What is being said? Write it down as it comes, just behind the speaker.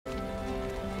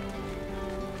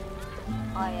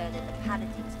I heard that the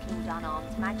paladins killed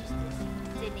unarmed magisters.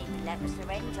 Didn't even let us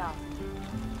surrender.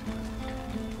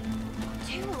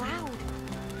 Too loud.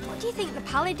 What do you think the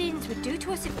paladins would do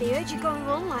to us if they heard you going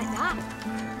on like that?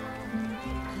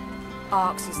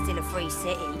 Arx is still a free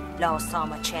city, last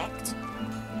time I checked.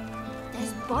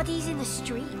 There's bodies in the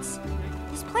streets.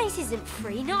 This place isn't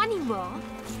free, not anymore.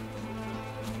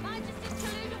 Majesty's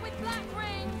colluded with Black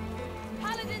Ring.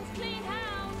 Paladins clean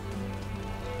house.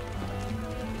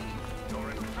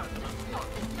 You're in a Stop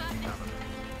this madness.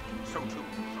 So too,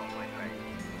 shall my thing.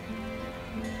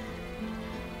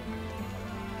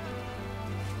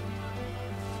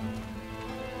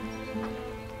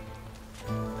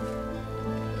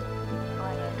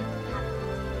 I heard that the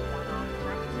paladins killed unarmed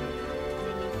magisters.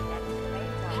 Didn't even let us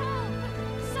surrender. Help!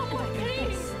 Someone,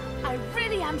 please! I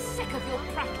really am sick of your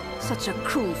prattle. Such a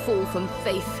cruel fall from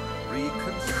faith.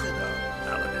 Reconsider,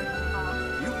 Paladin.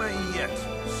 You may yet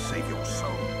save your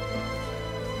soul.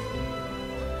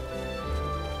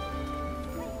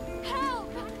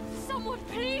 Help! Someone,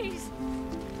 please!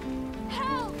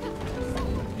 Help!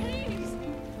 Someone, please!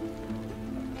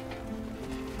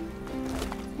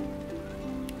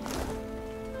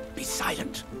 Be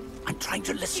silent. I'm trying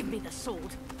to Give listen. me the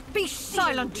sword. Be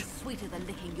silent! It's sweeter than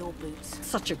licking your boots.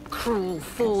 Such a cruel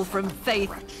fall from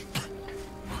faith.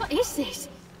 What is this?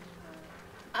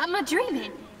 Am I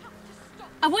dreaming?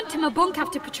 I went to my bunk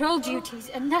after patrol duties,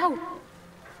 and now...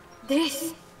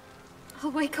 this.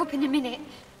 I'll wake up in a minute.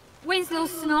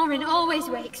 Winslow's snoring always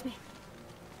wakes me.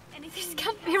 And this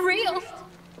can't be real.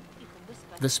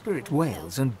 The spirit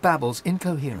wails and babbles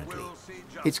incoherently.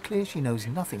 It's clear she knows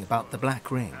nothing about the Black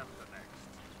Ring.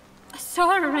 I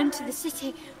saw her enter the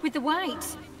city with the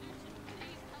whites.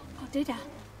 Or did I?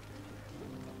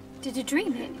 Did I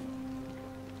dream it?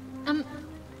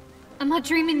 Am I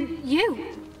dreaming you?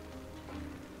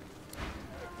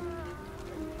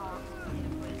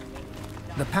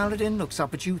 The paladin looks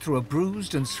up at you through a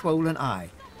bruised and swollen eye.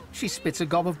 She spits a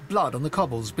gob of blood on the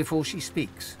cobbles before she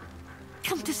speaks.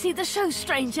 Come to see the show,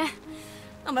 stranger.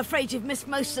 I'm afraid you've missed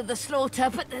most of the slaughter,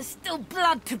 but there's still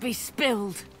blood to be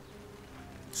spilled.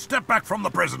 Step back from the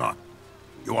prisoner.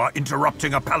 You are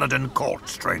interrupting a Paladin court,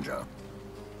 stranger.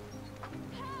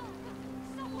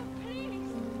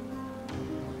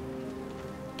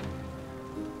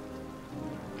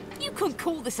 You couldn't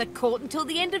call this a court until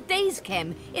the end of days,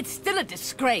 Kem. It's still a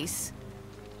disgrace.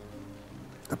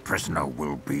 The prisoner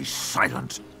will be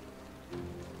silent.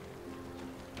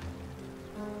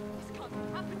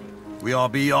 We are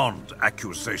beyond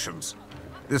accusations.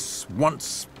 This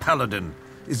once Paladin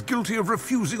is guilty of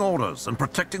refusing orders and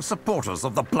protecting supporters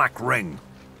of the Black Ring.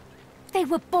 They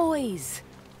were boys.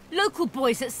 Local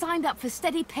boys that signed up for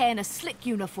steady pay in a slick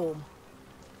uniform.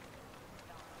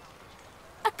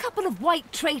 A couple of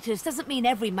white traitors doesn't mean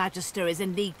every Magister is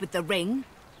in league with the Ring.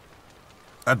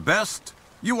 At best,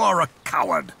 you are a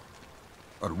coward.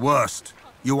 At worst,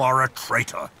 you are a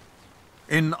traitor.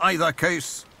 In either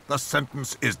case, the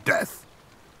sentence is death.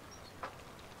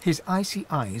 His icy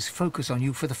eyes focus on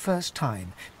you for the first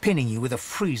time, pinning you with a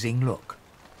freezing look.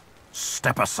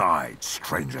 Step aside,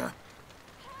 stranger.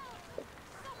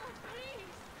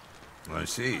 I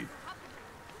see.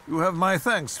 You have my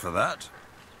thanks for that.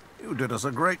 You did us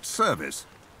a great service.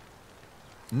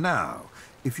 Now,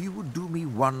 if you would do me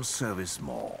one service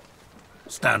more,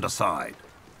 stand aside.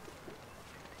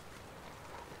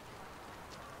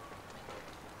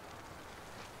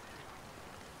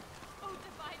 Oh,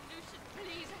 Divine Lucian,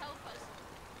 please help us.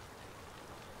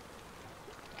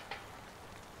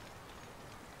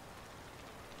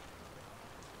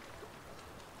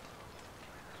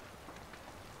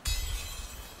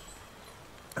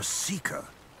 A seeker?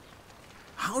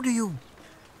 How do you...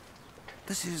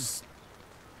 This is...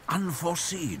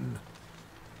 unforeseen.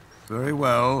 Very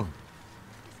well.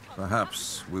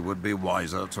 Perhaps we would be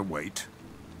wiser to wait.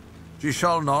 She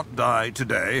shall not die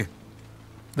today.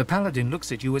 The paladin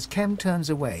looks at you as Kem turns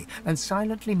away and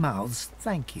silently mouths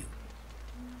thank you.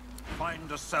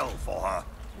 Find a cell for her.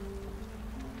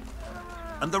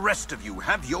 And the rest of you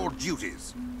have your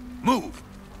duties. Move!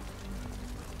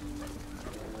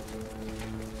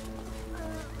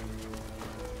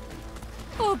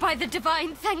 Oh, by the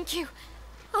Divine, thank you.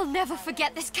 I'll never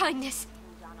forget this kindness.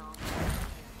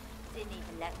 Didn't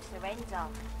even let us surrender.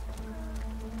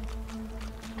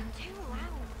 Too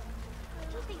loud. What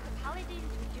do you think the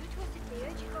paladins would do to us if they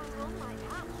heard you going on like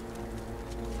that?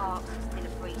 Arx is still a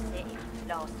free city,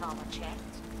 last time I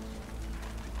checked.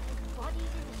 There's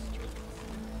bodies in the streets.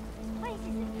 This place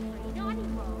isn't free, not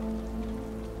anymore.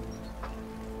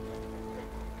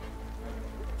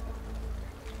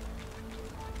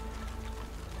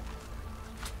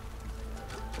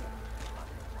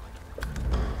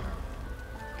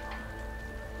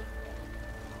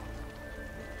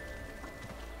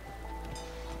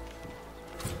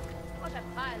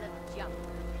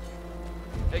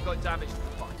 got damage to the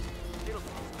fight. It'll...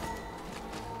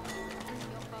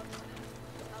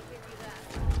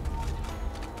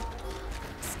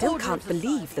 Still can't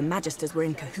believe the Magisters were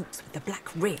in cahoots with the Black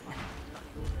Ring.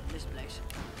 This place.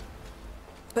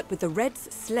 But with the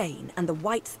Reds slain and the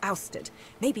Whites ousted,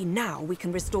 maybe now we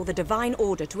can restore the Divine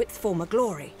Order to its former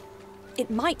glory. It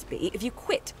might be if you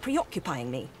quit preoccupying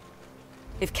me.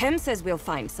 If Kem says we'll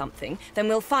find something, then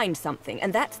we'll find something,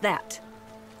 and that's that.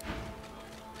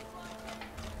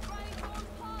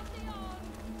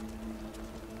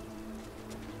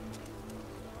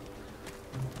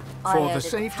 For the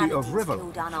safety of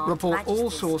Riverland, report all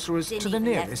sorcerers to the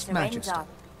nearest Magister.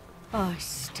 I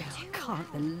still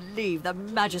can't believe the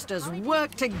Magisters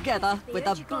work together with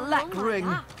the Black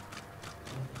Ring.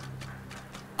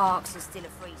 Arks is still a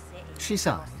free city. She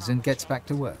sighs and gets back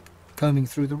to work, combing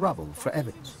through the rubble for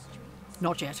evidence.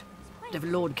 Not yet. If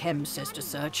Lord Kem says to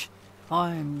search,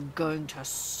 I'm going to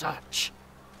search.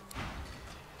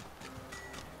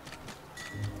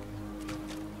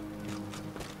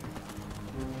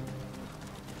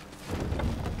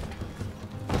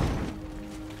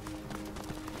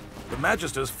 The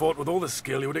Magisters fought with all the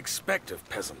skill you would expect of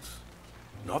peasants.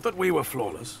 Not that we were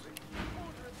flawless.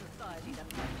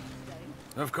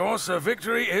 Of course, a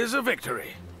victory is a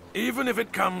victory, even if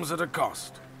it comes at a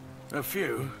cost. A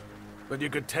few, but you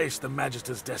could taste the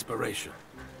Magisters' desperation.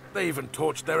 They even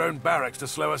torched their own barracks to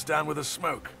slow us down with the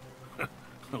smoke.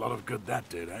 A lot of good that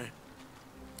did, eh?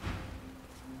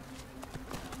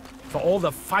 For all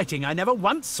the fighting, I never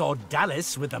once saw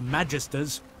Dallas with the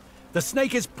Magisters. The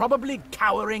snake is probably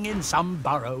cowering in some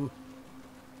burrow.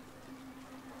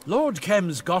 Lord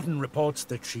Kem's gotten reports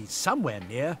that she's somewhere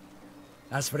near.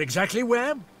 As for exactly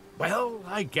where, well,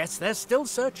 I guess they're still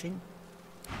searching.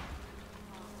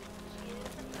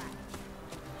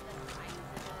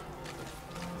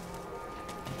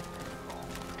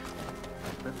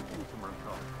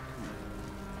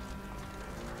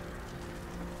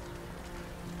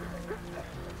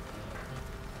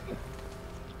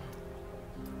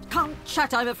 Can't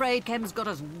chat, I'm afraid. Kem's got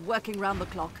us working round the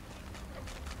clock.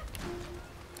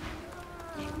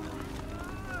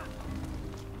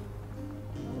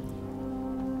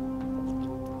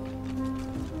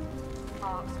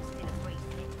 Arks is still a free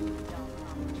city.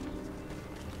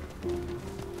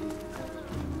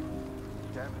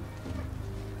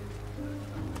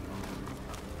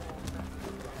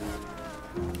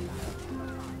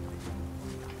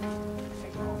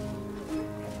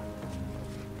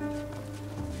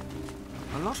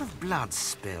 A lot of blood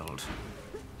spilled.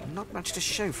 Not much to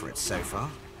show for it so far.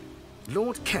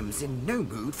 Lord Kem's in no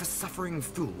mood for suffering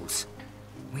fools.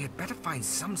 We had better find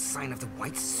some sign of the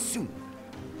Whites soon.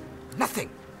 Nothing!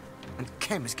 And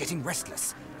Kem is getting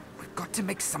restless. We've got to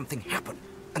make something happen.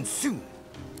 And soon.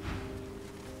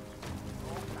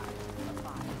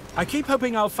 I keep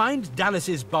hoping I'll find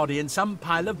Dallas's body in some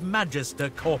pile of Magister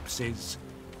corpses.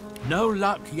 No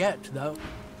luck yet, though.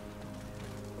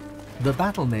 The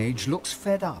battle mage looks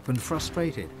fed up and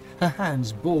frustrated, her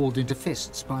hands balled into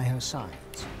fists by her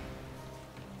sides.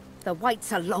 The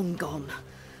Whites are long gone.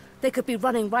 They could be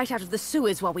running right out of the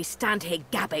sewers while we stand here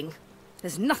gabbing.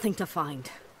 There's nothing to find.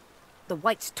 The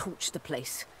Whites torched the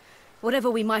place.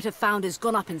 Whatever we might have found has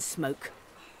gone up in smoke.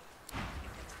 If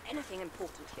there's anything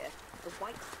important here, the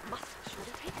Whites must have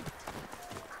surely taken it.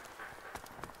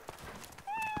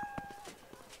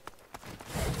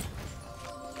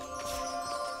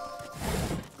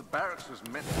 The barracks was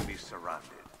meant to be surrounded.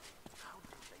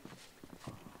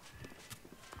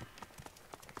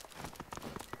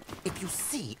 If you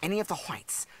see any of the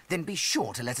Whites, then be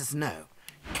sure to let us know.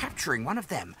 Capturing one of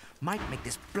them might make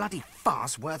this bloody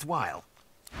farce worthwhile.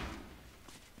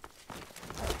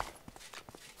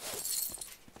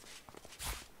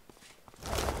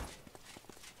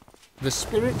 The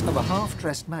spirit of a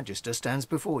half-dressed Magister stands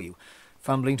before you,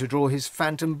 fumbling to draw his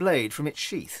phantom blade from its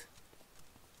sheath.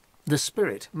 The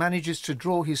spirit manages to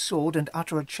draw his sword and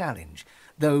utter a challenge,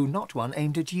 though not one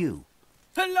aimed at you.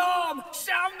 Alarm!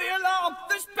 Sound the alarm!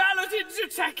 There's paladins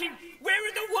attacking! Where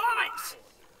are the Whites?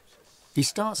 He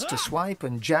starts to swipe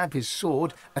and jab his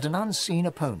sword at an unseen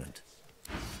opponent.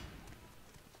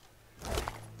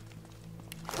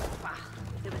 Bah,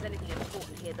 if there was anything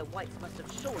important here, the Whites must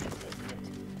have surely taken it.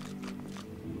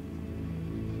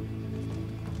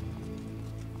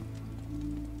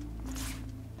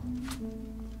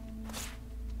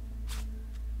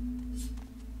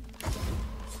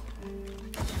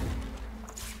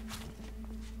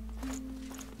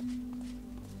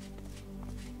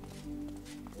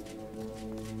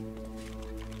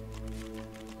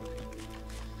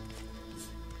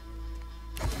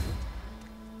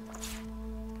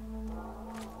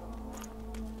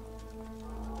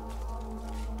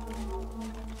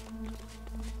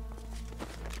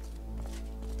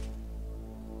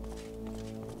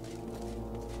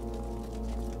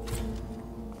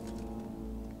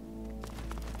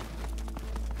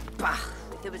 Bah!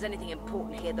 If there was anything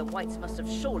important here, the Whites must have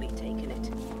surely taken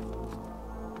it.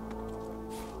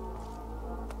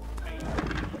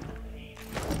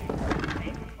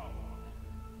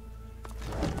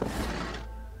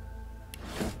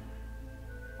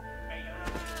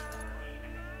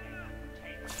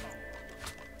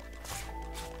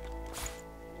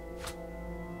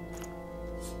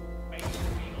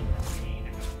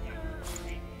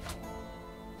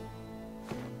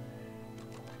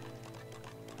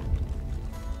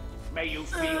 May you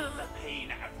feel the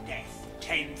pain of death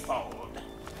tenfold.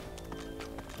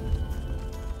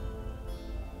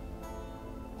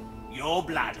 Your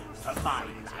blood for my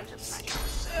blood.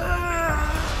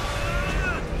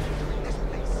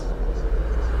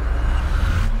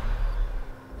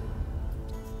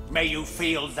 May you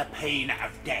feel the pain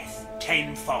of death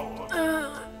tenfold.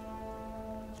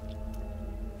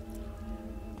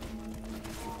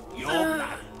 Your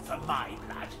blood for my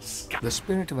blood. The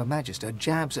spirit of a Magister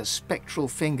jabs a spectral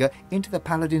finger into the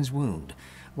paladin's wound,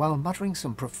 while muttering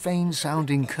some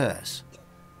profane-sounding curse.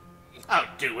 I'll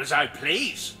do as I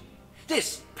please.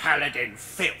 This paladin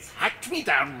filth hacked me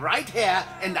down right here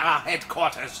in our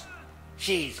headquarters.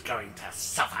 She's going to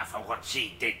suffer for what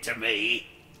she did to me.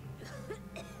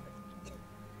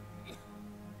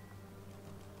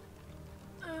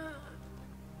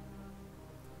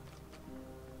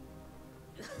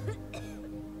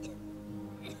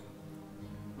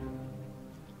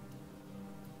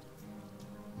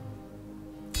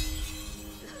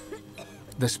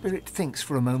 The spirit thinks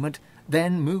for a moment,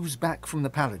 then moves back from the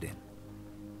paladin.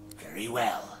 Very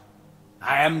well.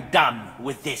 I am done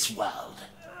with this world.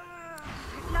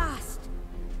 At last.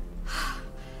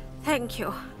 Thank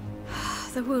you.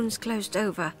 The wound's closed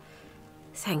over.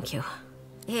 Thank you.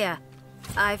 Here,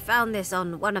 I found this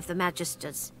on one of the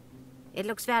Magisters. It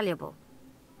looks valuable.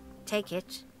 Take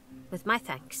it, with my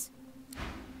thanks.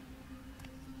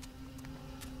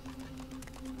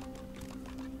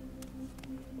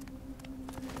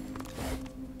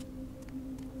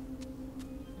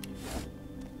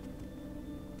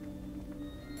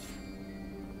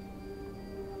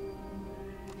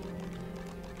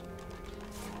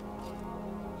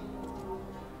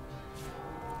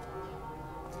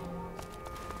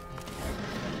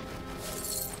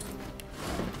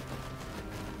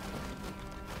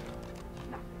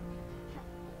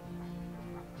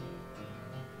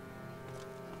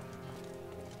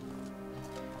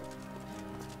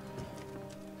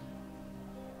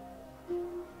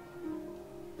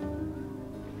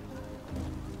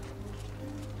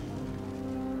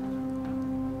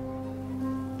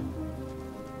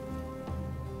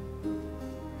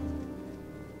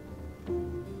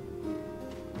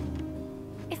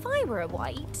 If I were a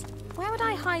White, where would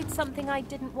I hide something I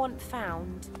didn't want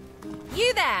found?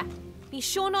 You there! Be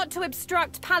sure not to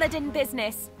obstruct Paladin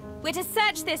business. We're to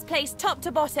search this place top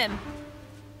to bottom.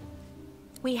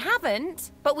 We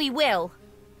haven't, but we will.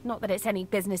 Not that it's any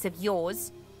business of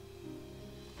yours.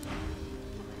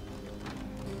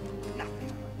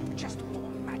 Nothing. Just more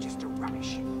Magister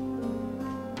rubbish.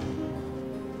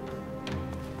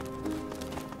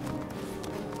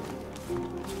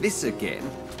 This again?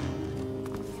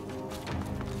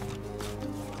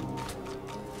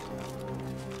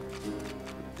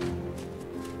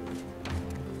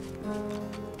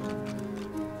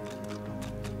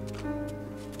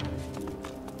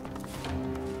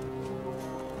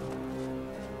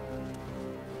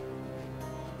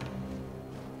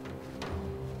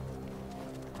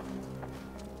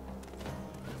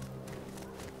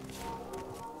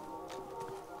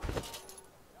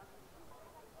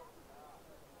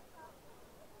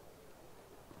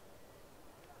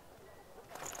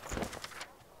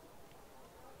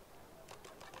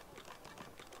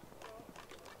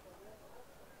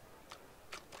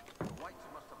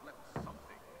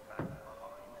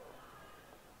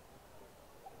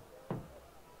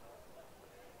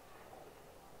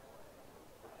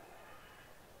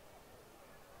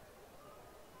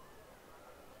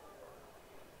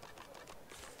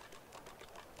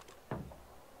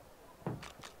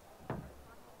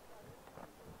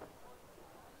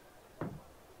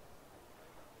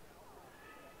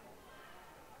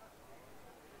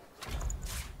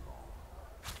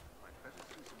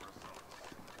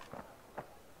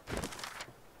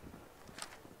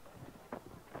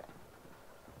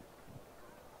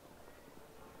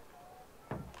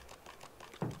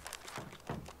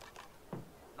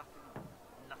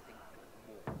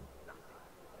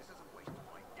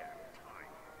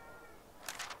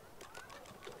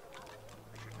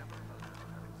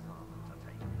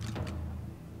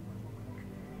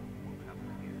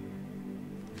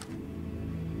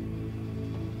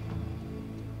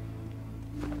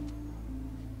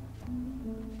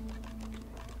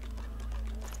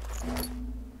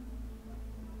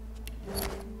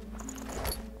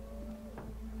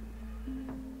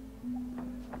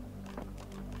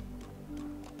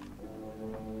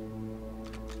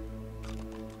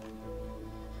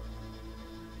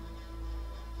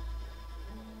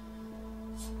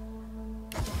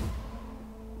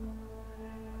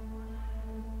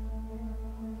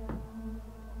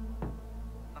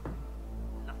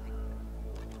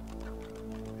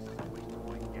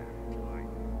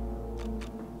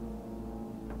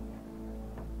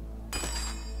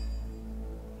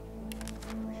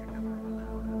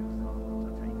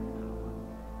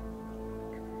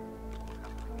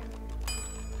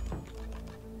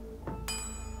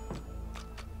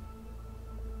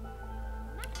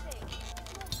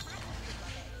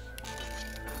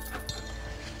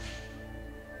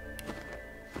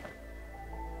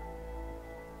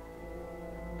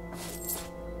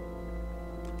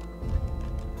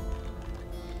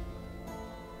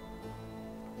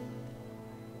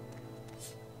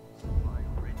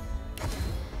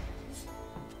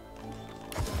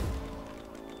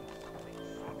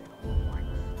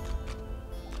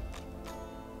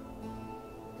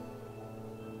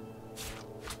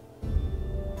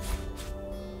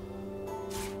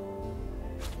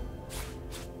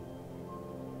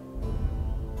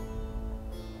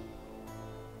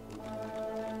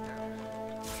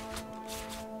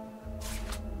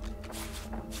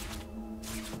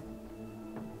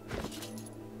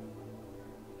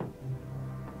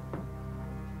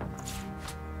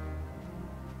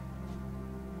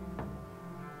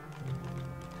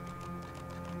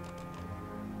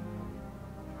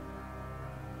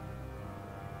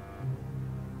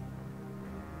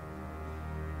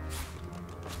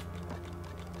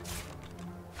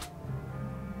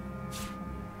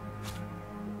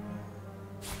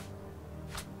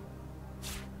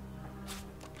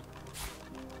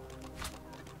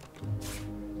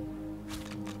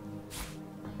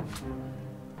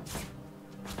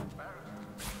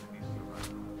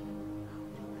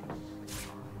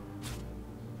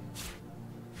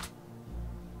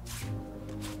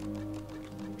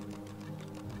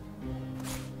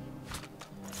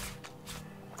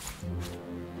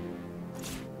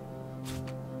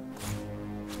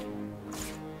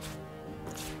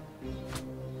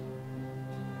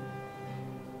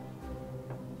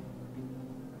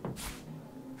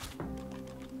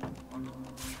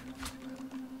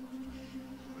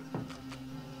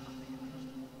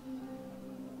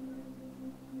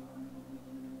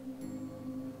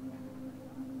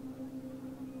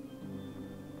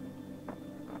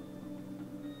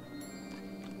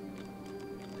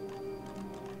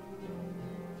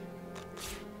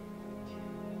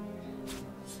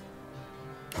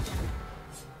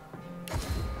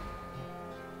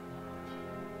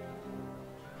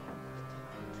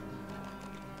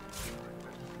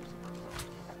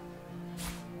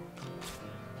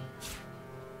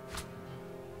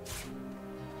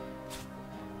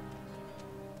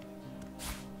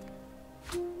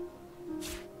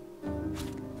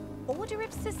 Order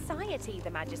of society, the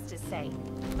Magisters say.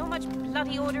 Not much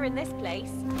bloody order in this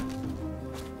place.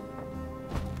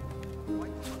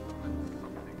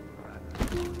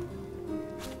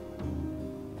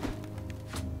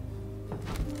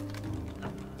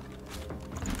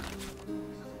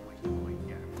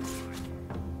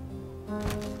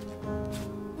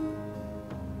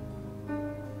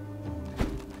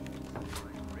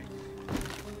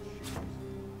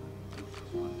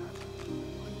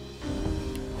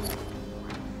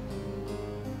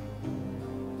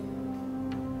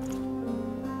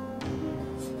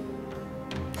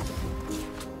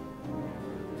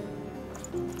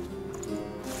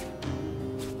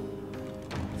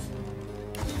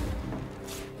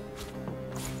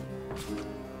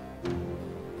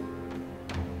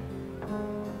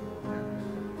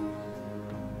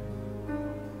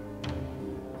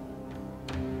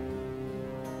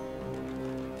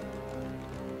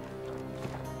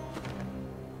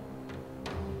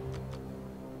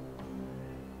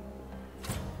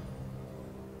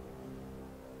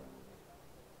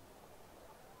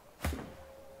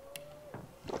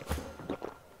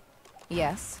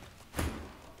 Yes?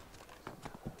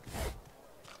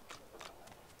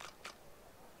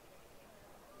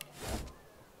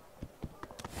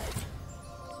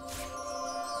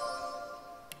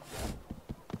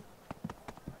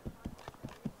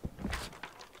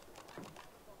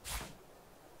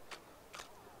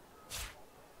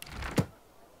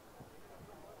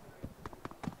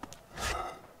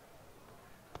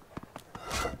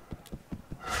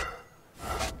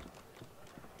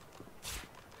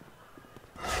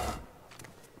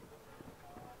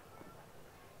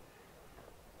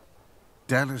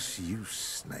 Dallas, you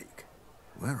snake.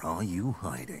 Where are you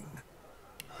hiding?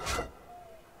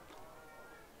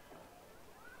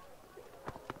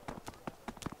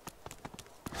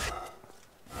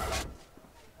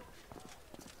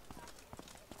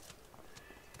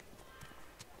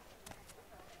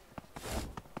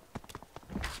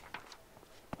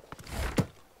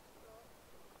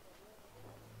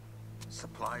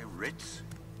 Supply writs?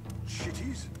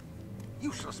 Shitties?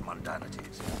 Useless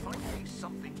mundanities. Find me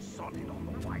something solid on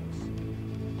the whites.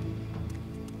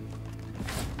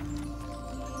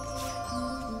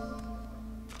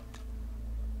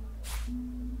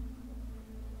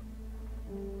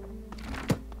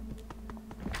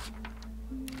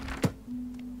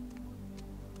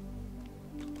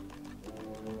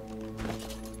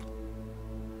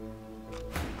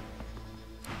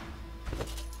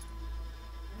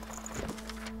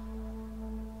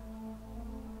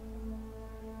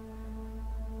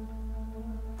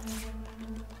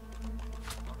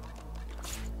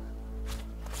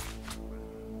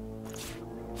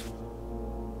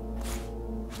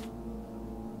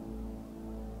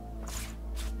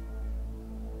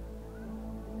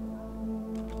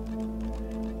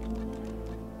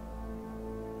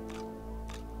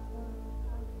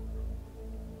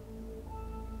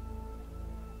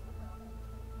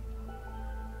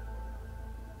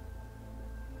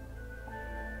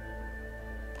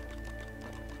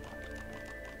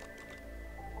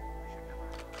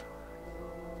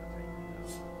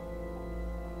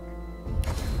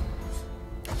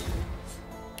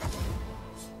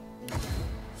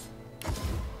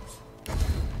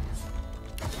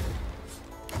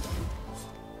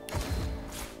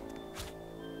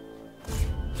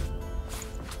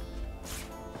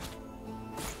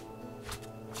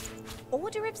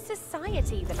 Order of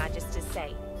society, the Magisters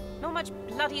say. Not much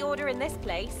bloody order in this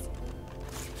place.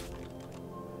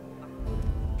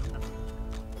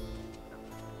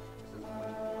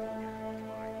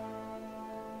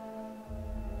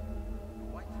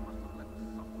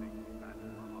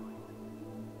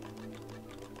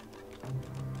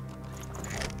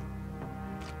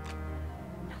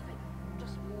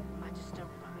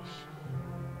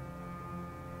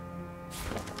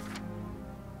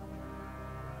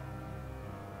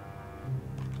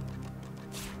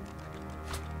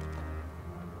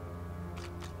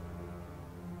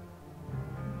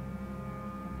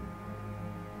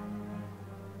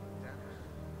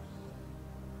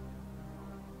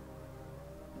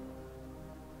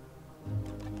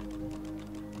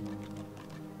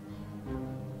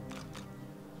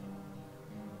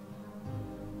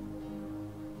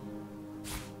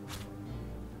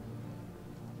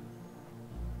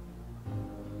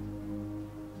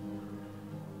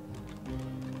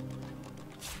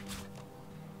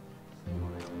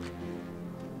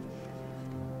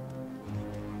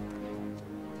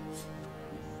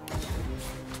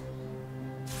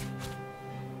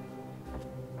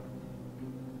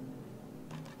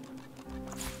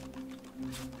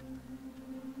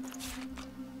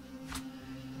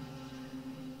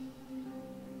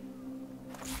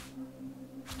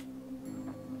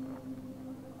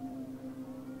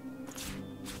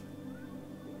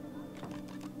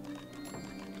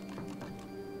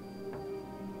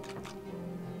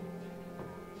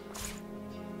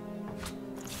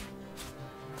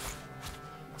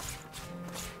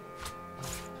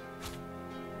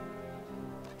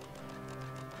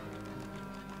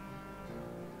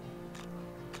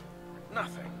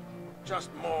 nothing.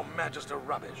 Just more Magister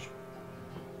rubbish.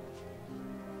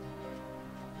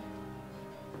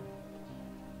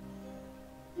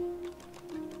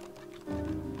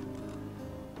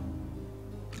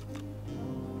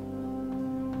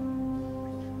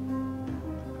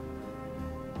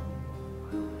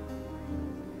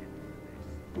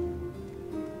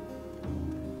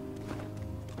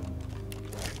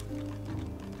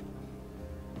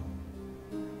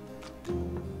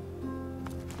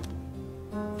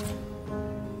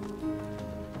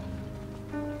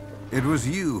 It was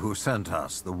you who sent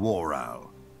us the War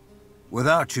Owl.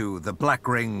 Without you, the Black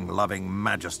Ring-loving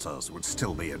Magisters would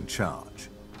still be in charge.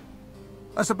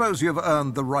 I suppose you have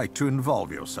earned the right to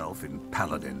involve yourself in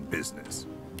Paladin business.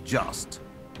 Just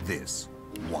this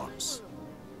once.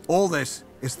 All this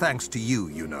is thanks to you,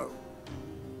 you know.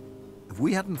 If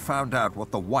we hadn't found out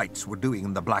what the Whites were doing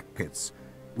in the Black Pits,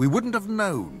 we wouldn't have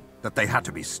known that they had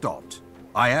to be stopped.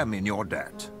 I am in your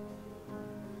debt.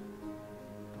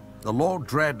 The Lord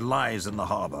Dread lies in the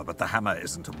harbor, but the hammer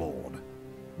isn't aboard.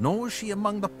 Nor is she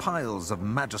among the piles of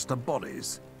Magister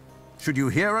bodies. Should you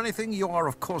hear anything, you are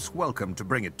of course welcome to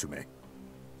bring it to me.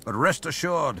 But rest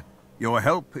assured, your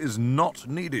help is not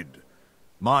needed.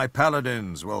 My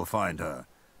paladins will find her,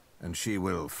 and she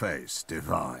will face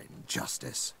divine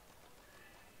justice.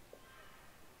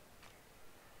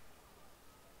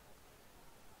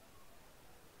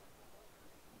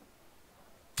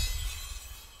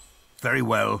 Very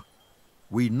well.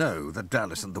 We know that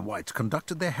Dallas and the Whites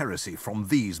conducted their heresy from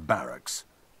these barracks.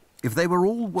 If they were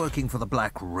all working for the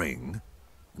Black Ring,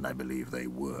 and I believe they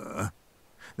were,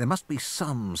 there must be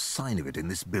some sign of it in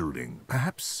this building,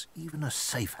 perhaps even a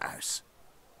safe house.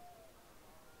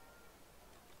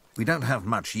 We don't have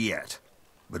much yet,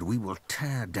 but we will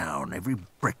tear down every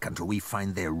brick until we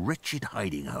find their wretched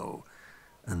hiding hole,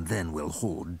 and then we'll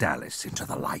haul Dallas into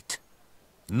the light.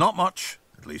 Not much,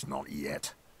 at least not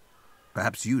yet.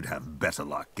 Perhaps you'd have better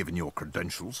luck, given your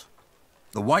credentials.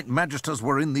 The White Magisters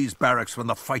were in these barracks when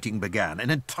the fighting began, an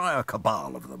entire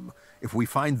cabal of them. If we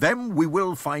find them, we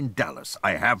will find Dallas,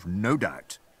 I have no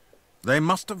doubt. They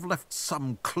must have left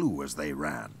some clue as they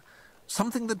ran.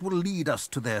 Something that will lead us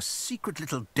to their secret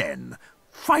little den.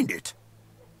 Find it!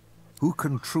 Who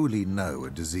can truly know a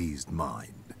diseased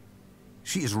mind?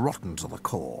 She is rotten to the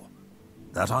core.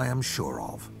 That I am sure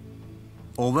of.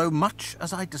 Although much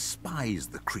as I despise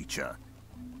the creature,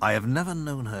 I have never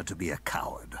known her to be a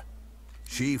coward.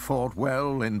 She fought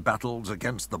well in battles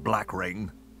against the Black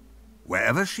Ring.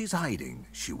 Wherever she's hiding,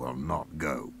 she will not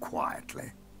go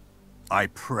quietly. I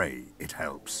pray it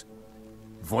helps.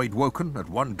 Voidwoken at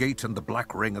one gate and the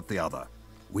Black Ring at the other.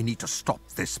 We need to stop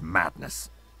this madness.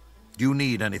 Do you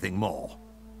need anything more?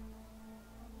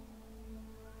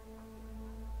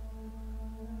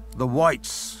 The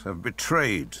Whites have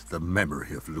betrayed the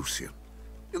memory of Lucian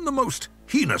in the most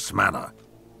heinous manner.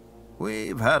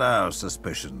 We've had our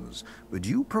suspicions, but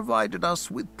you provided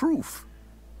us with proof.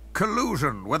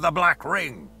 Collusion with the Black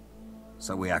Ring.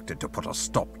 So we acted to put a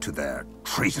stop to their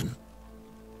treason.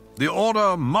 The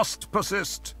Order must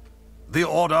persist. The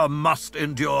Order must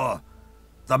endure.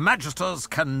 The Magisters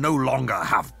can no longer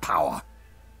have power.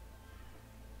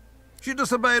 She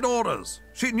disobeyed orders.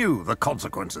 She knew the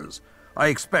consequences. I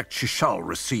expect she shall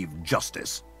receive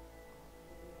justice.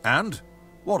 And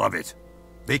what of it?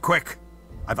 Be quick.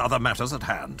 I've other matters at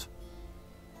hand.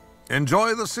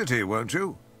 Enjoy the city, won't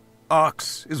you?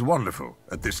 Arx is wonderful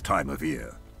at this time of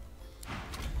year.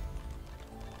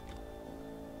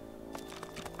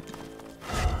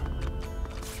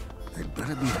 They'd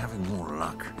better be having more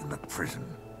luck in the prison.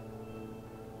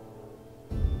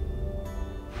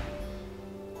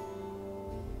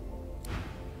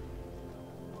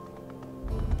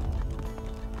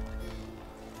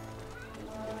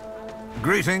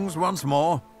 Greetings once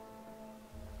more.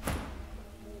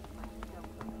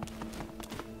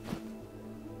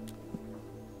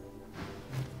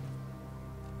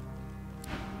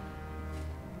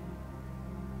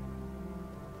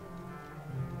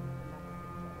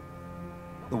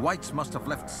 The Whites must have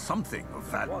left something of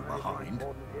value behind.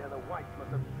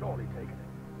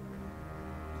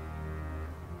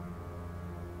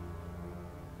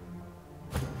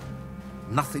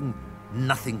 Nothing,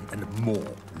 nothing, and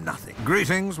more nothing.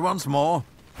 Greetings once more.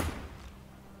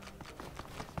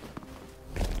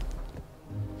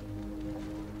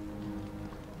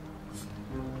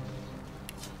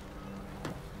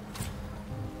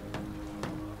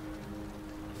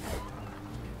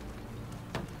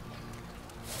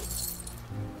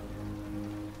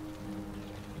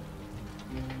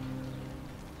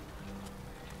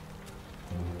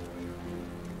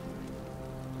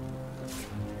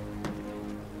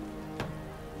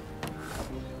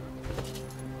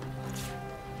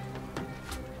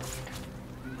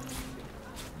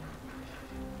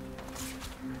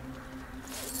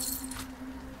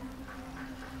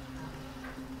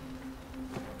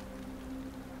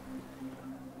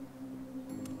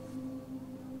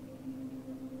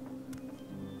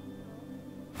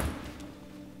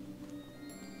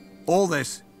 All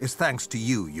this is thanks to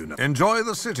you, you know. Enjoy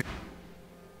the city.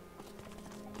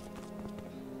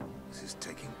 This is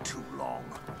taking too long.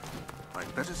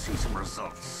 I'd better see some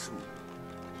results soon.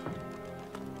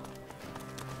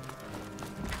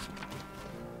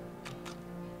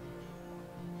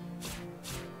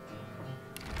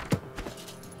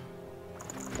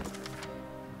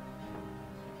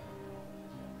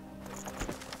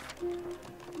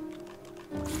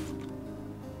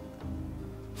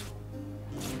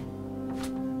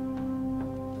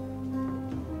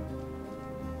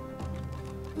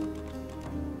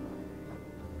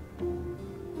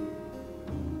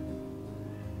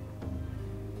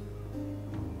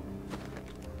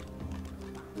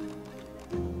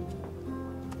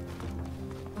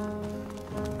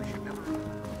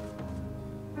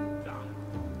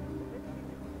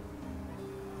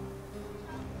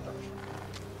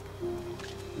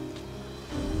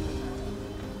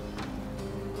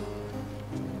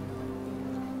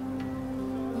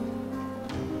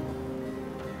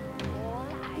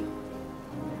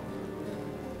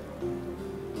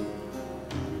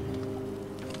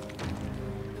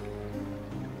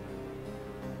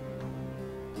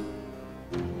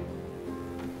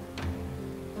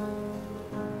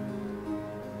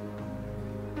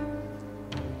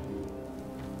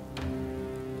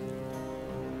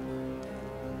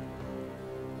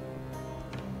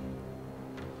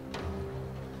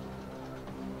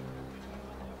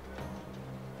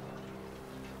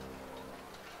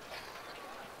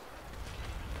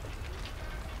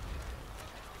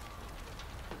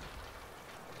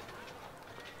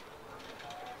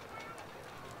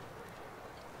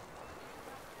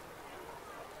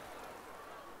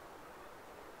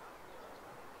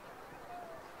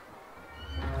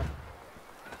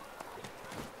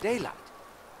 Daylight.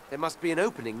 There must be an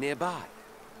opening nearby.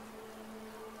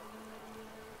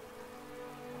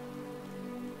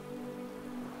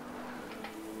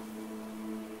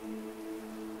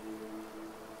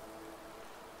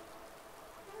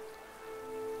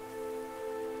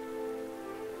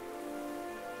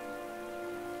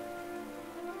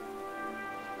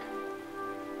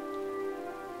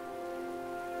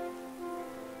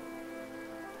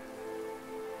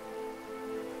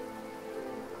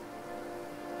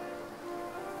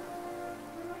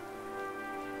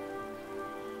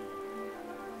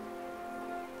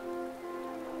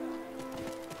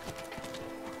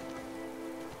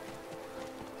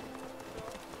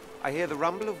 I hear the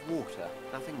rumble of water,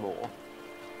 nothing more.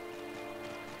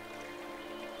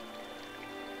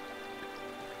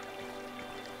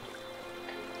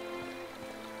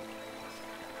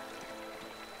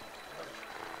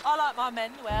 I like my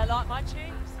men the way I like my cheese.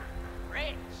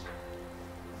 Rich.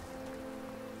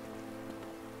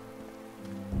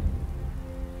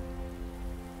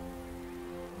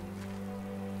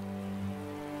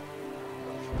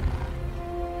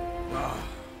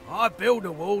 I build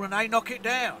a wall and they knock it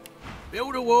down.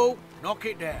 Build a wall, knock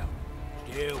it down.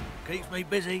 Still, keeps me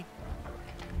busy.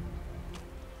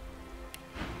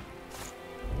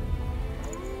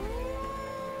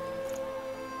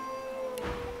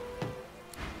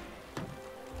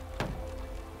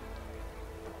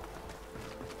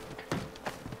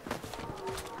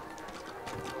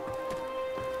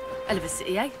 Hell of a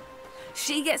city, eh?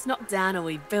 She gets knocked down and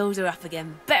we build her up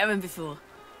again, better than before.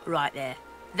 Right there.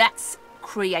 That's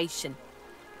creation.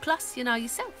 Plus, you know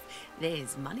yourself,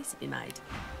 there's money to be made.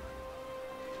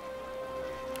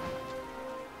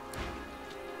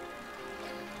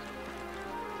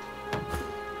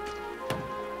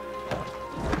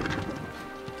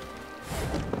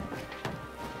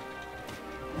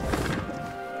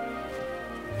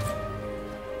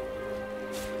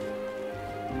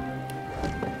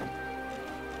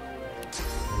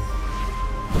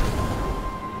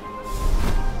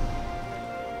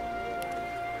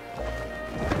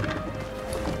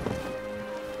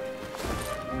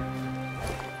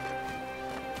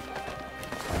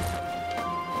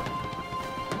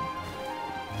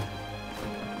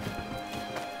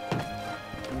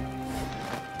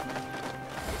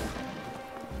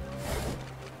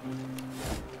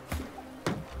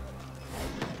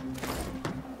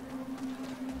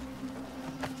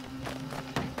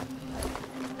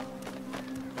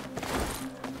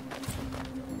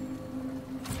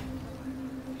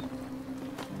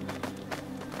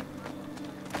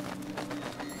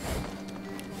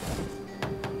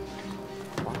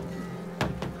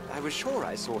 I was sure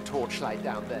I saw torchlight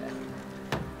down there.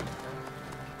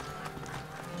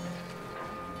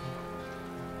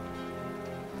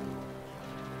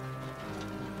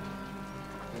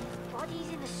 Bodies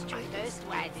in the street. First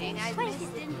wedding I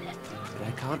missed in But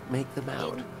I can't make them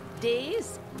out.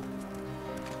 Days.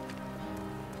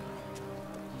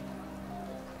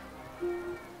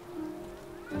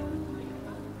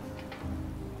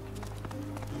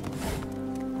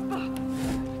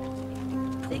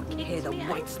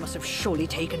 whites must have surely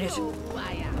taken it. Oh,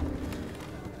 ayah.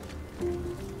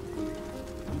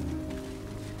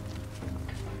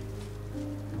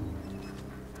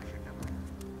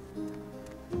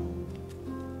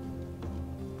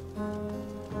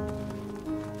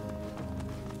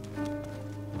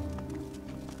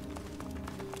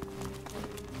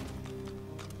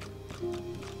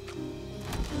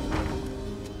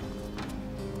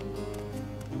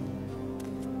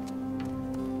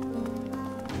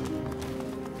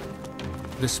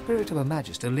 The spirit of a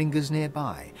Magister lingers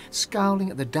nearby, scowling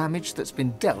at the damage that's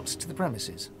been dealt to the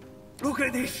premises. Look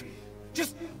at this!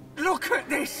 Just look at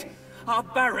this! Our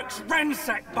barracks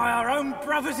ransacked by our own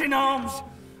brothers in arms,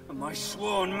 and my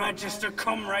sworn Magister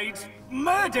comrades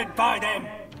murdered by them!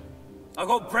 I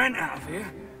got Brant out of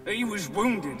here. He was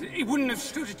wounded. He wouldn't have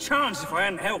stood a chance if I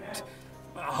hadn't helped.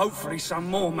 Hopefully some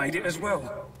more made it as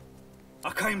well.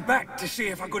 I came back to see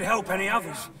if I could help any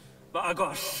others, but I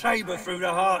got a saber through the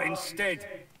heart instead.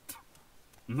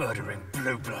 Murdering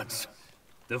blue bloods.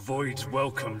 The Void's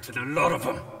welcome to the lot of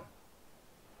them.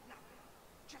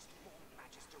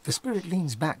 The spirit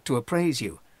leans back to appraise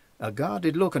you, a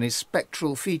guarded look on his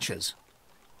spectral features.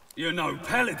 You're no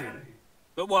paladin,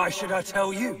 but why should I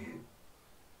tell you?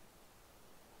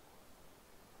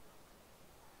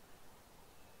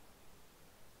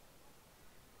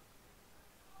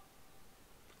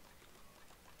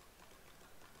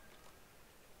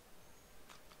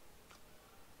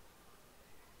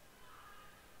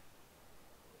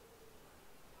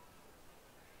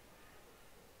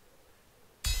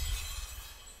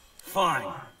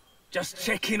 Fine. Just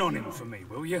check in on him for me,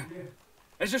 will you?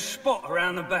 There's a spot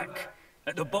around the back,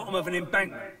 at the bottom of an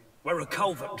embankment, where a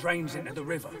culvert drains into the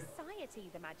river.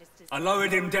 I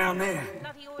lowered him down there,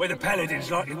 where the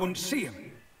paladins likely wouldn't see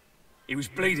him. He was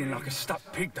bleeding like a stuck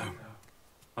pig, though.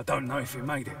 I don't know if he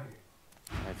made it.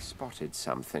 I've spotted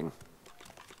something.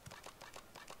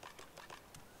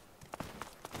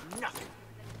 Nothing.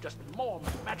 Just more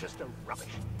Magister rubbish.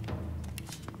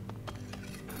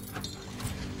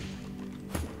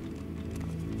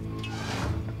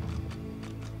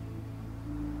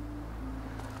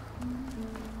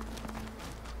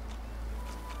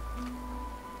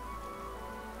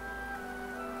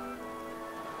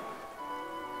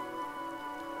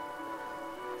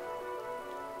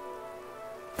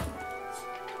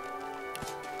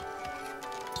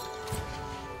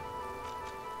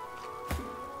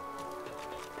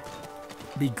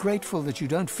 Be grateful that you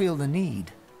don't feel the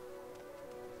need.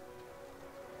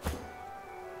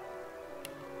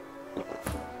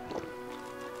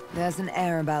 There's an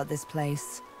air about this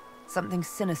place. Something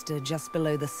sinister just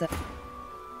below the surface.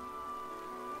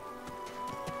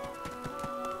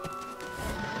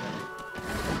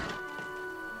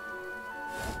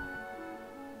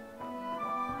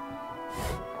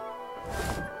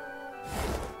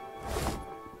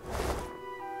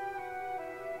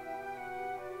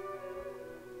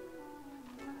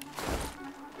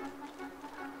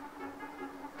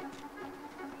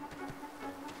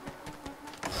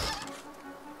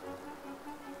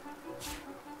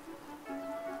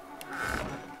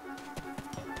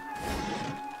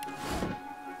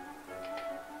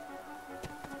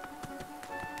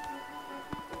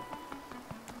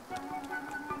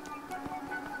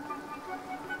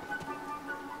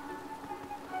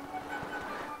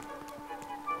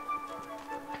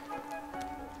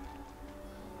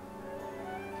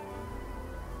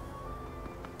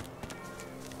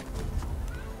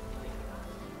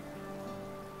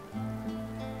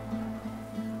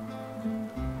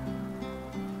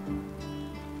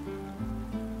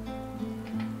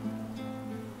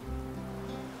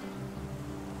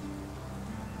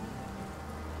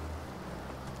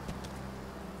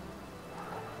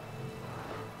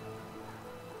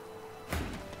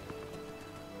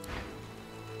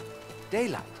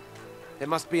 Daylight. There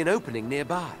must be an opening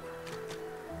nearby.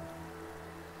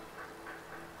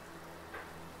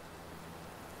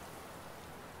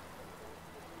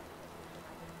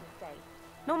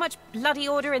 Not much bloody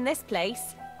order in this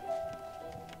place.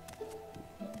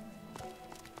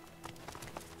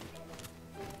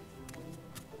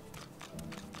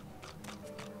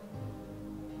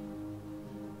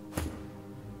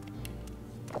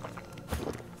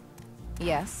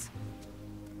 Yes.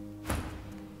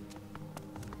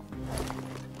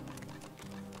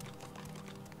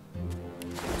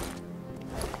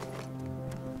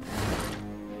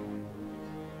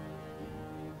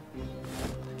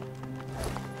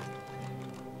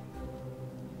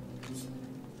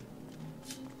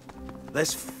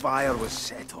 This fire was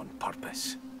set on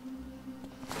purpose.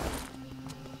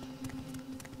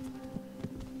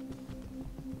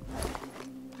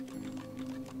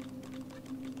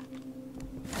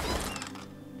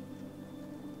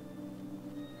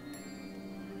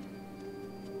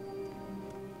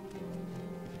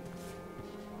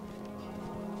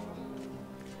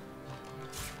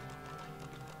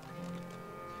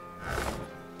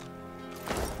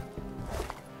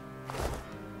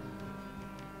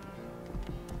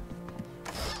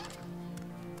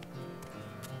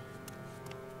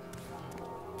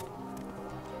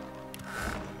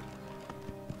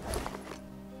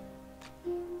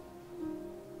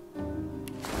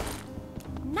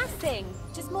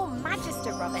 Just more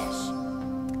Magister rubbish.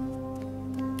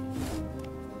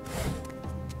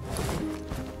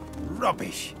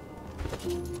 Rubbish.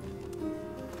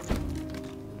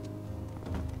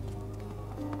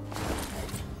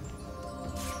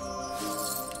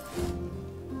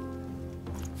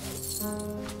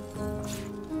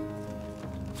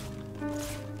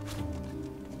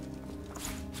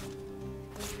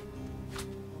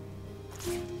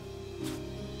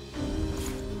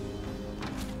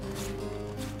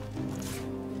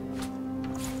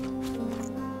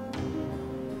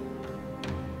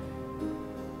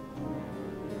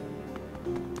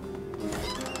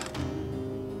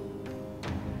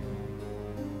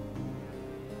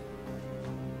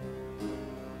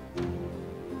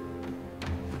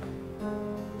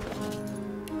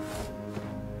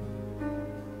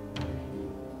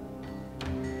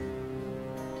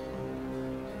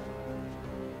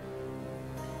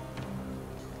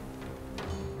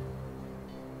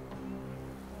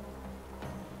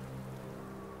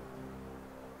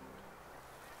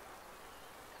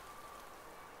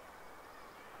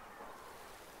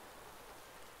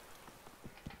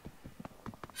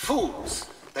 Fools!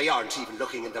 They aren't even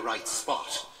looking in the right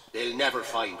spot. They'll never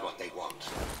find what they want.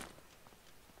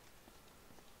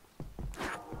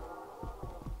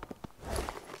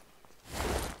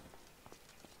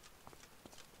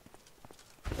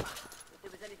 If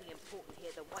there was anything important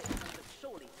here, the Whites would have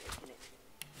surely taken it.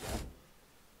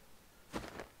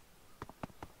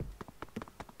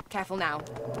 Careful now.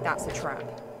 That's a trap.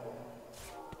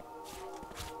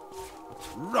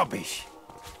 Rubbish.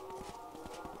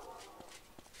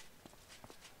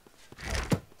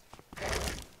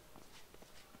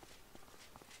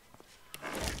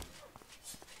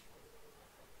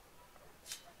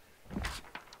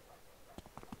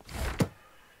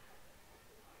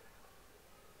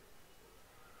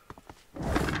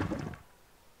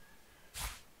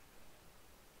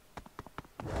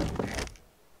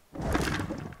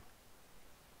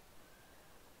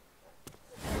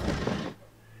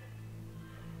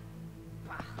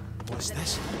 What's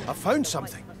this? I found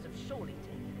something.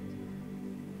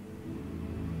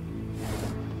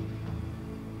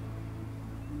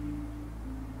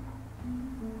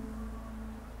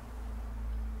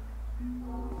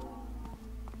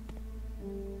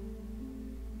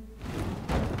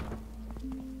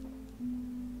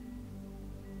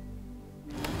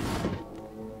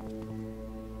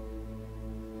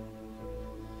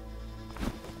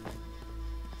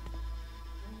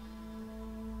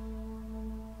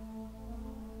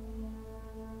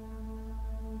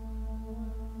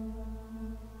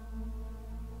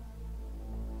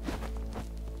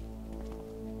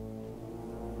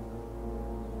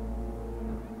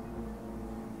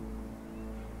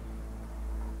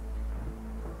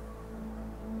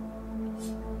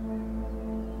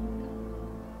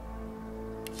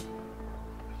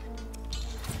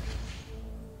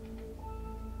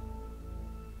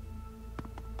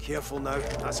 Careful now,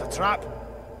 that's a trap.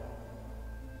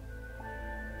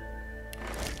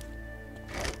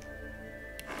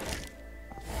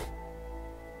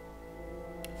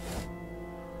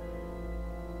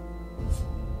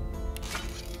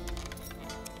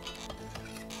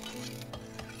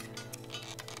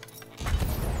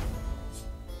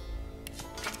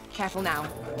 Careful now.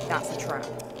 That's a trap.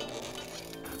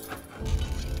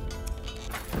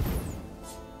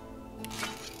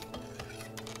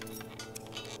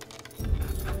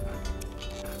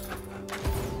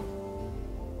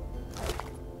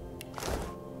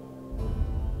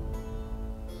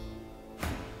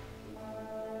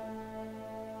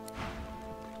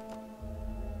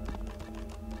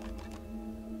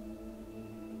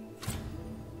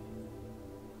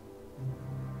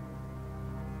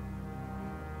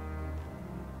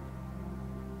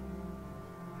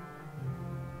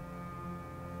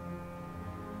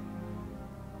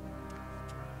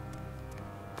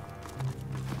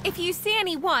 If you see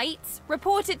any Whites,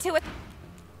 report it to us.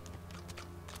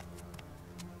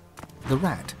 The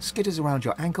rat skitters around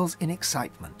your ankles in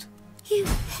excitement. You,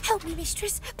 help me,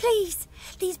 mistress, please.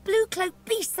 These blue-cloaked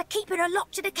beasts are keeping her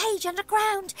locked in a cage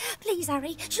underground. Please,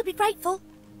 Harry, she'll be grateful.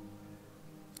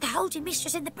 They're holding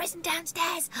mistress in the prison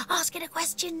downstairs, asking her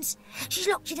questions. She's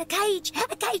locked in a cage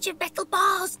of metal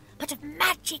bars, but of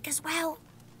magic as well.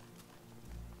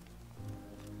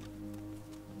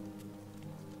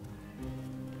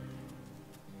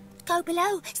 Go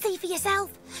below, see for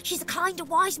yourself. She's a kind and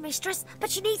wise mistress, but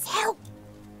she needs help.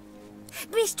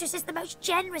 Mistress is the most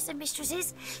generous of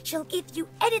mistresses. She'll give you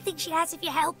anything she has if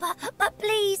you help her, but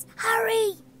please,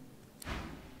 hurry!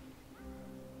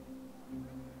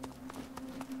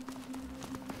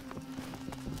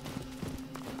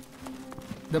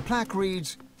 The plaque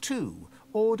reads, "To,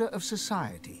 Order of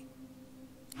Society."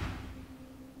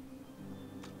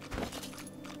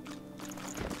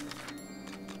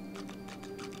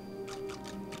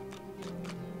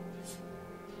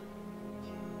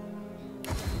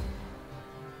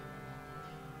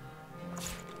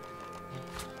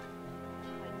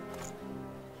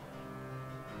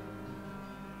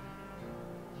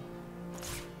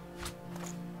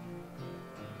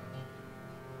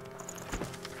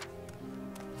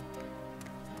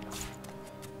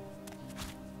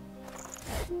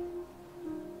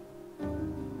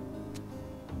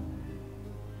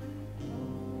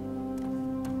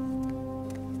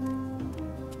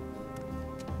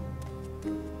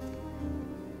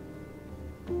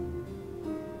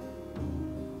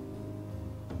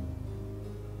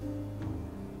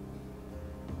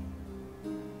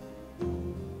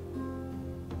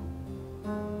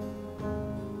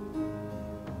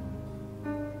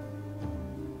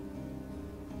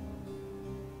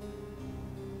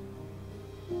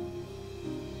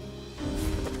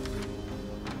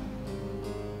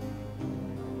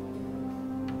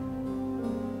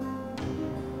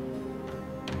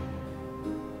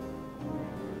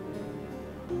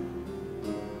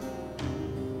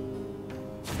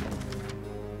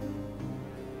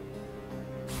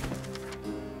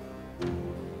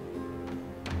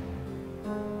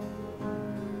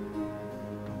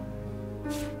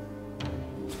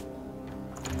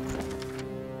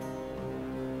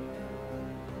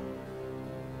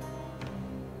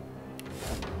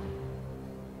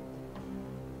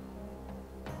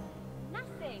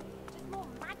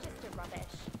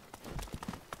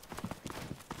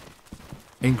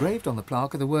 Engraved on the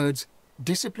plaque are the words,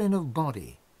 "Discipline of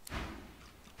Body."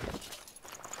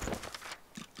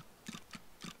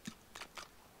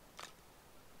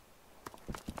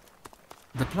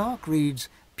 The plaque reads,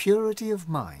 "Purity of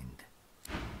Mind."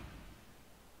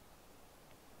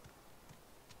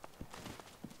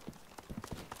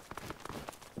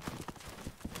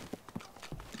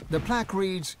 The plaque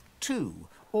reads, "To,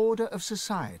 Order of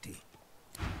Society."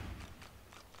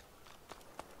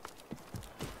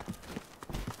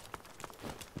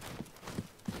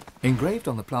 Engraved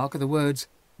on the plaque are the words,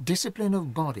 "Discipline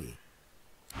of Body."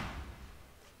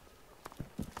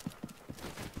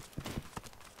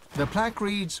 The plaque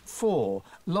reads, "For,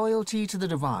 Loyalty to the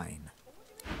Divine."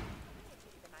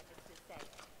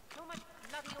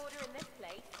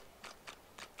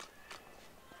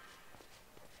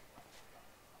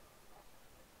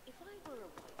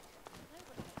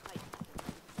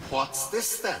 What's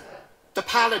this then? The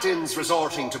Paladins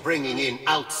resorting to bringing in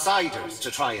outsiders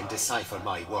to try and decipher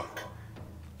my work.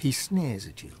 He sneers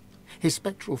at you. His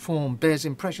spectral form bears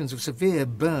impressions of severe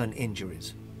burn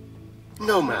injuries.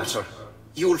 No matter.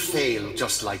 You'll fail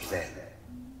just like them.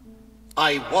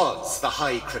 I was the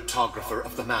High Cryptographer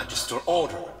of the Magister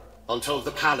Order, until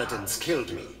the Paladins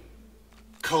killed me.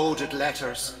 Coded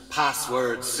letters,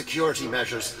 passwords, security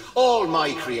measures, all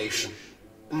my creation.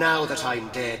 Now that I'm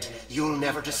dead, you'll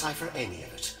never decipher any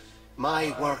of it.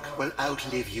 My work will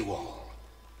outlive you all.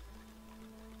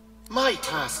 My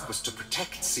task was to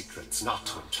protect secrets, not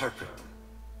to interpret them.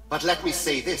 But let me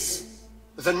say this.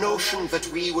 The notion that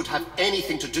we would have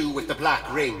anything to do with the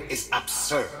Black Ring is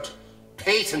absurd.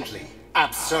 Patently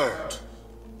absurd.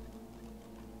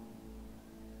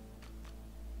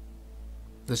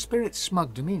 The spirit's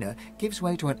smug demeanor gives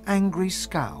way to an angry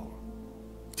scowl.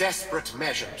 Desperate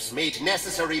measures made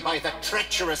necessary by the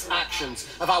treacherous actions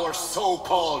of our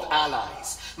so-called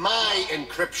allies. My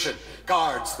encryption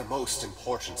guards the most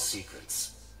important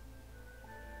secrets.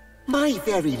 My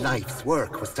very life's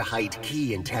work was to hide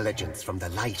key intelligence from the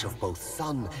light of both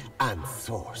sun and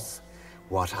source.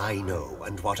 What I know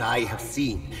and what I have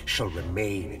seen shall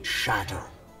remain in shadow.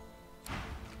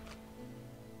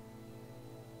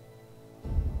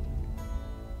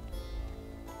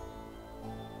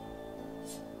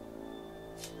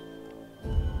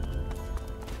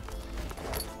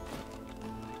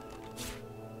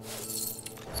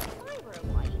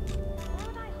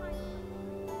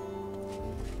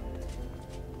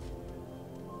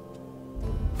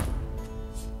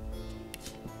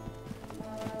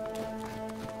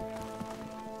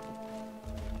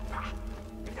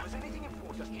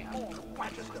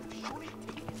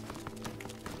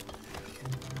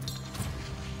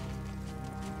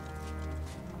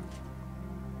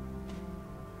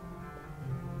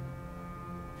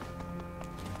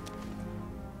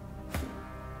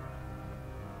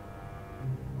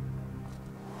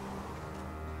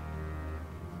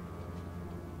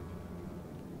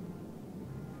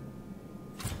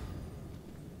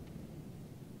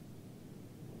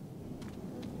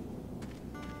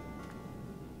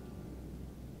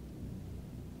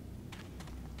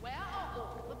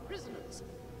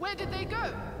 Where did they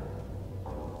go?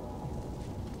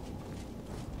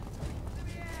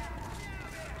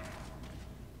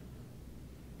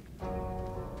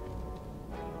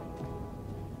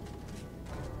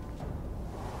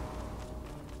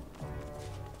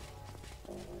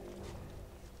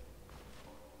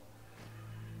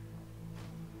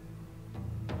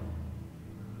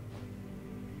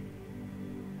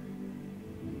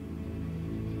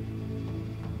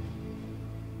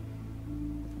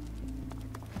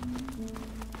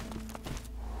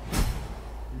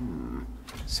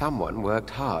 Someone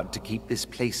worked hard to keep this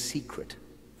place secret.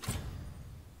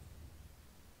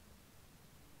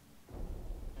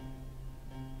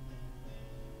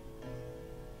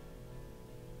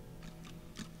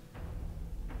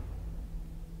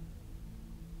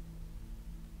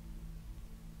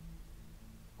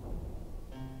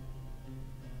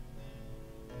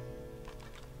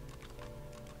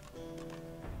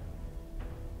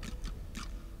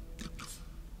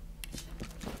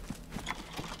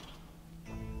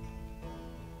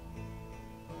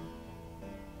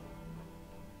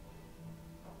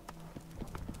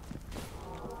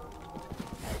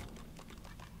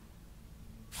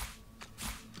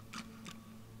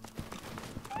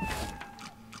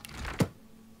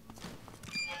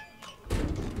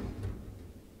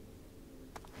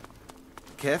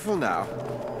 Careful now.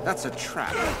 That's a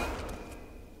trap.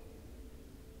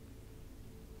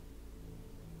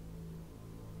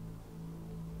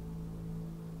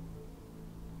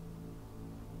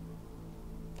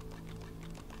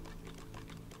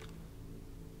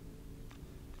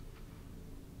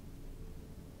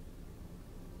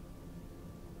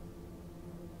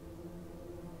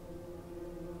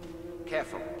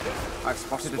 Careful. I've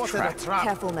spotted a trap.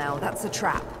 Careful now, that's a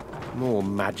trap. More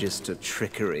Magister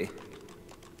trickery.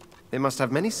 They must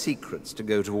have many secrets to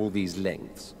go to all these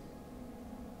lengths.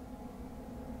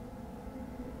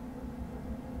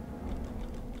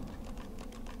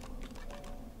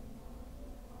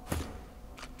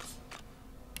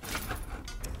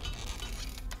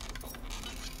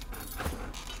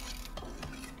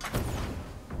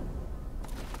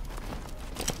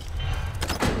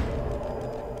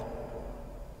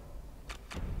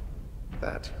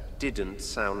 That didn't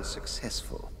sound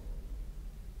successful.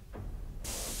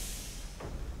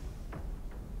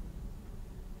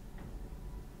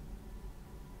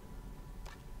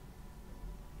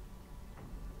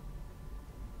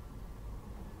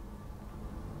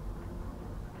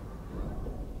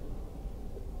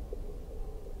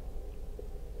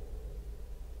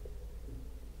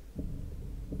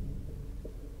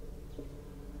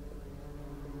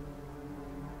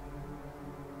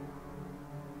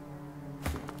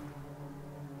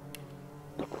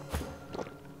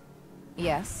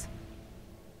 Yes.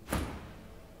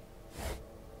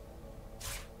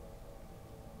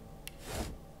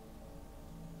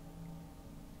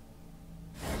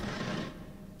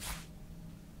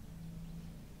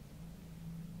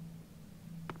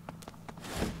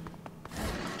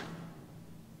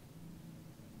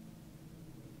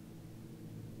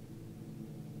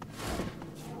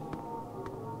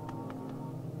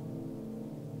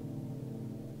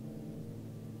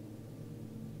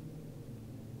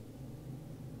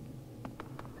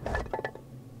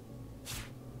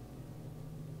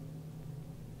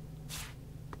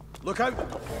 Look out!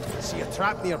 I see a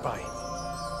trap nearby.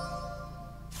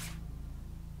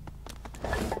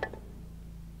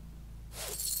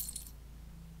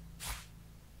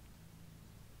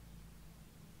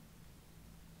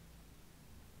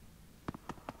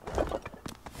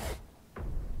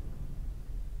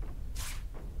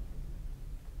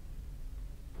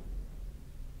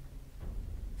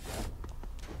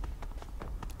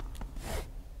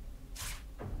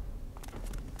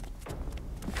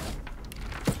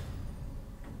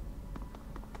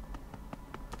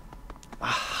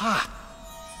 Aha!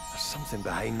 There's something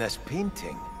behind this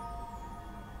painting.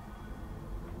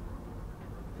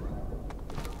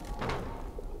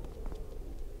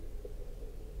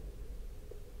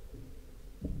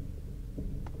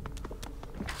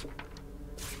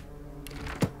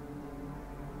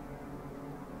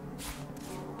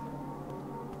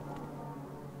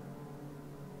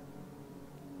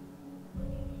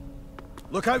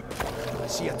 Look out! I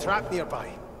see a trap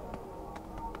nearby.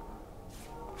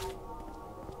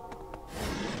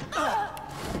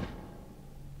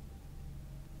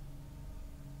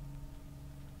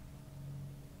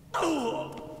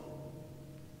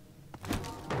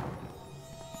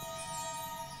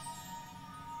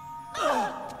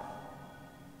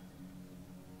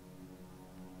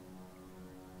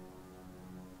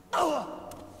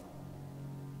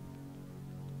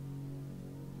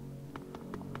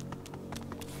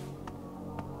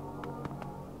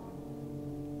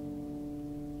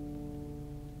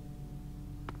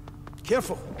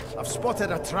 Careful! I've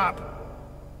spotted a trap.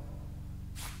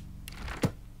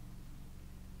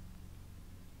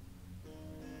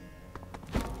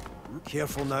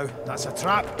 Careful now, that's a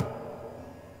trap.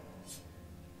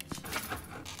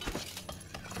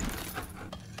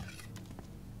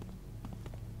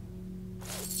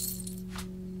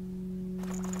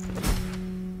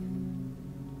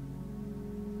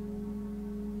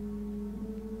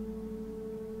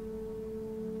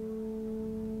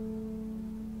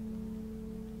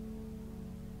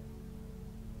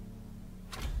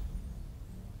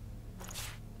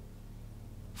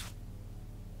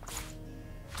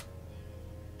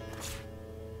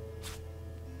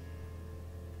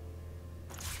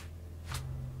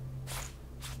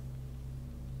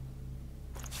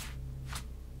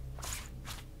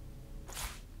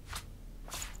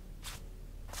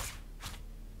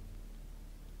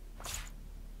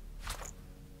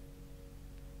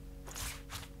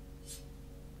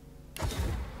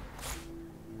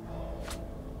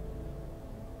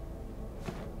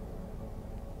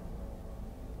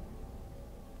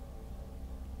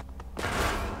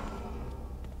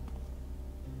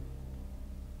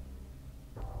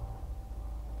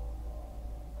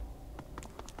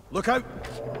 Look out!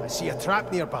 I see a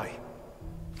trap nearby.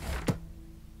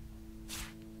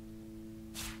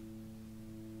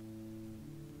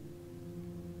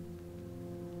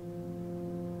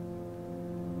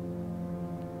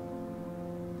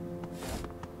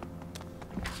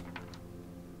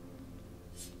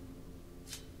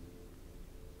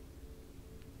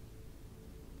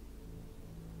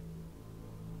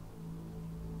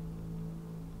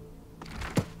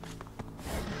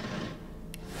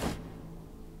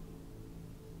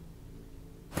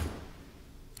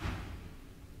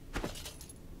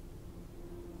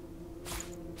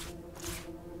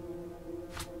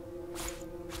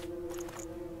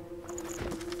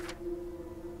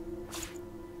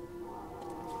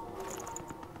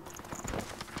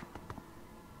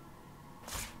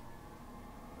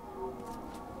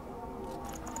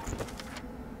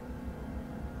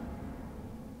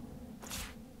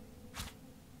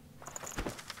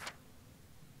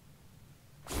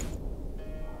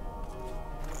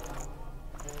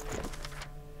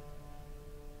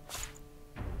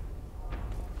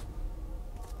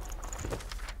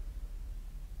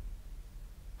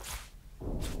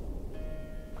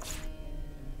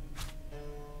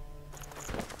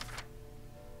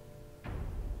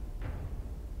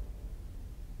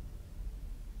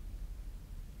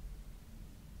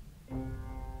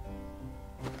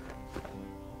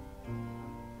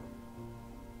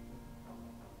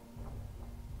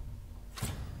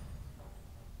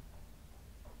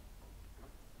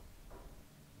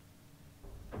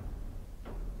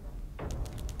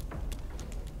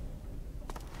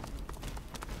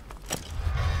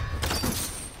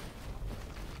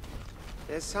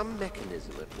 There's some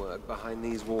mechanism at work behind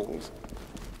these walls.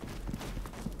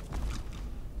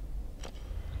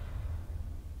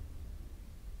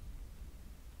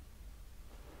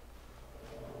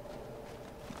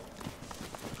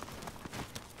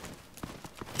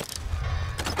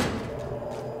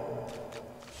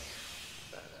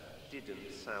 That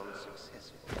didn't sound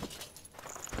successful.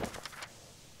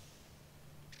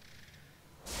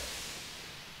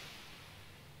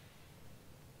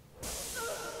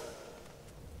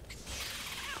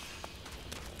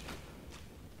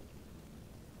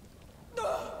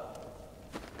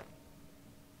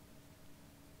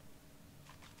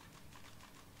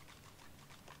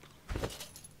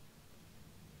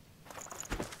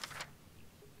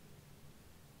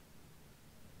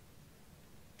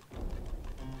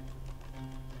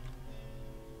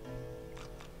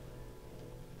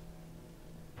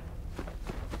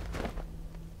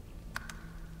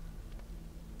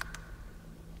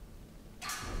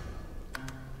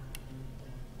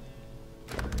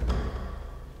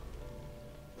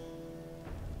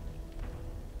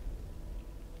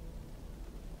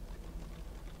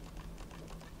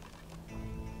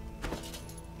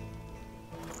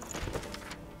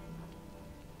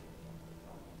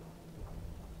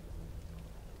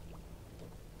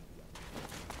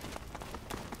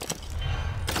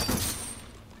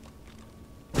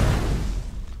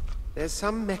 There's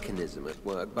some mechanism at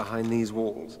work behind these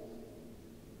walls.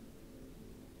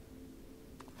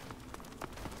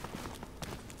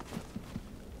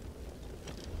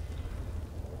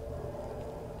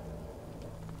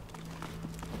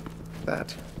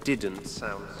 That didn't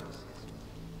sound successful.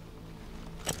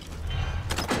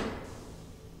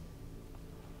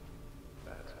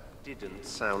 That didn't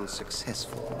sound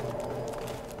successful.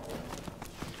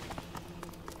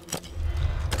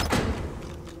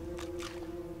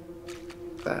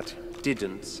 That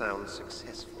didn't sound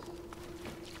successful.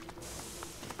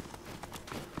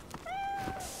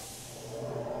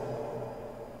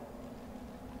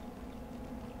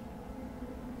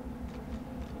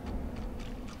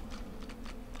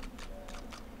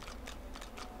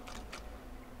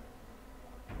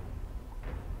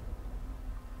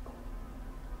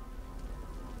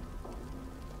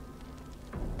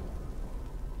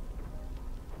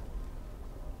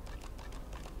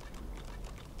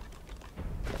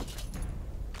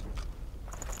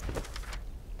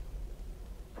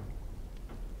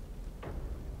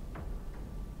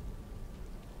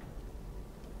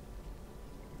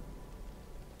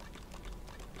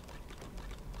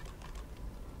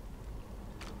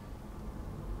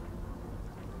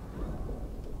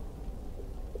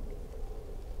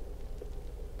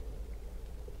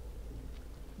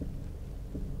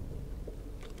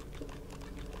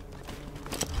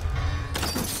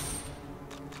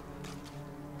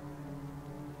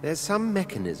 There's some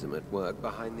mechanism at work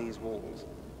behind these walls.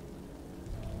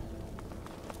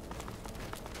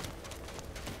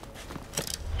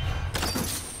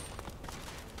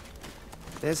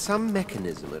 There's some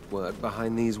mechanism at work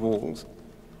behind these walls.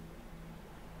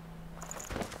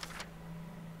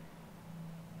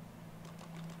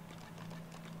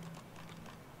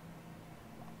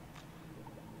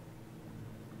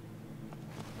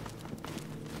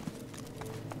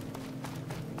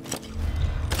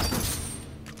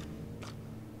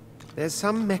 There's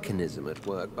some mechanism at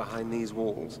work behind these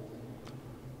walls.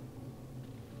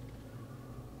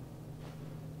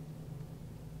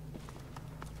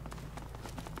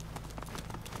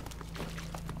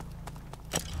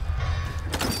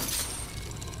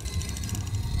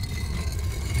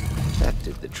 That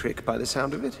did the trick by the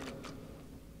sound of it.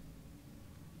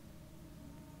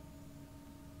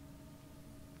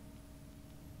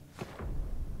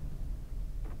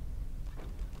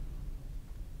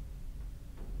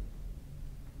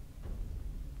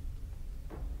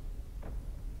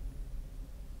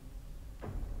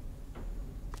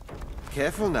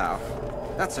 Careful now.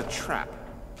 That's a trap.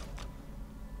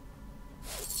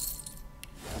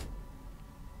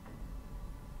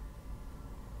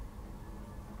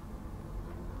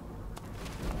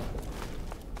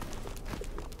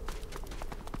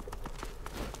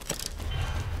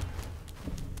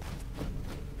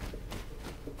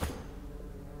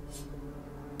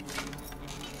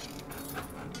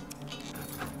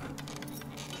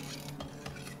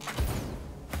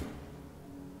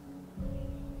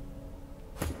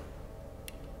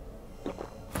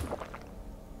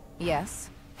 Yes?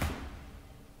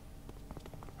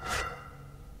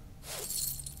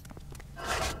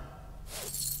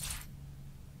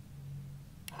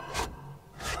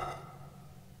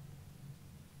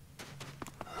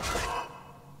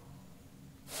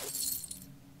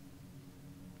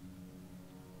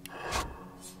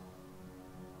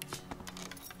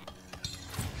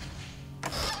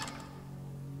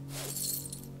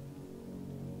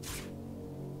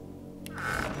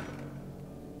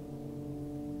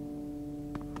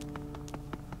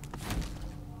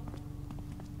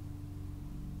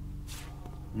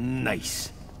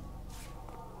 Nice.